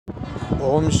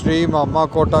Om Shri Amma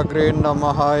Kotagra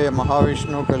Namaha,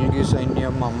 Mahavishnu Kalgi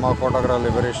Sainyam, Amma Kotagra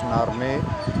Liberation Army.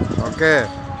 Okay,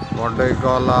 what do you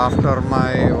call after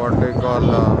my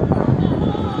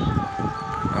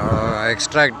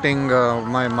extracting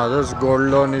my mother's gold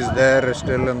loan is there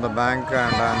still in the bank,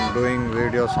 and I'm doing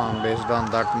videos on based on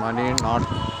that money, not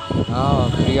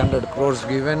 300 crores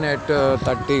given at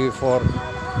 33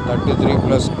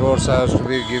 plus crores has to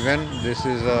be given. This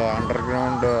is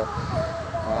underground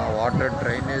water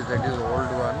drainage, that is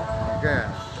old one. Okay,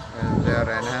 and they are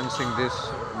enhancing this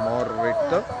more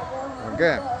width.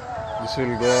 Okay, this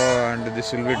will go and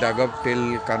this will be dug up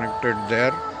till connected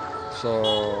there. So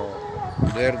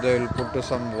there they will put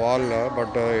some wall,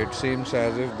 but it seems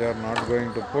as if they are not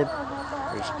going to put.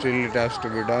 Still it has to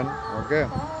be done. Okay,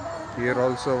 here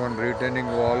also one retaining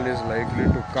wall is likely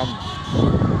to come.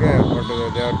 Okay, but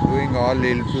they are doing all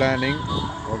ill planning.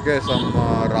 Okay, some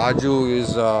Raju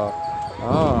is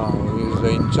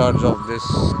in charge of this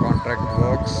contract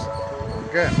works.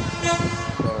 Okay,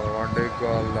 so what do you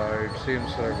call it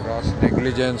seems gross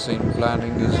negligence in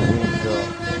planning is being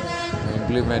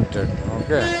implemented.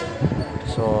 Okay,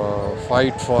 so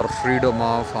fight for freedom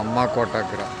of Amma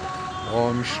Kotagra.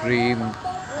 Om Shri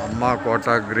Amma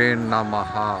Kotagra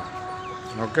Namaha.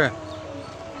 Okay,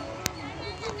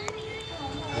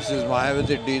 this is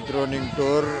Mayavati dethroning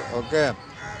tour. Okay,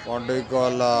 what do you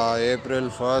call April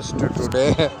 1st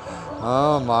today?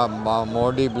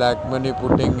 Modi black money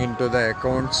putting into the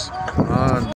accounts.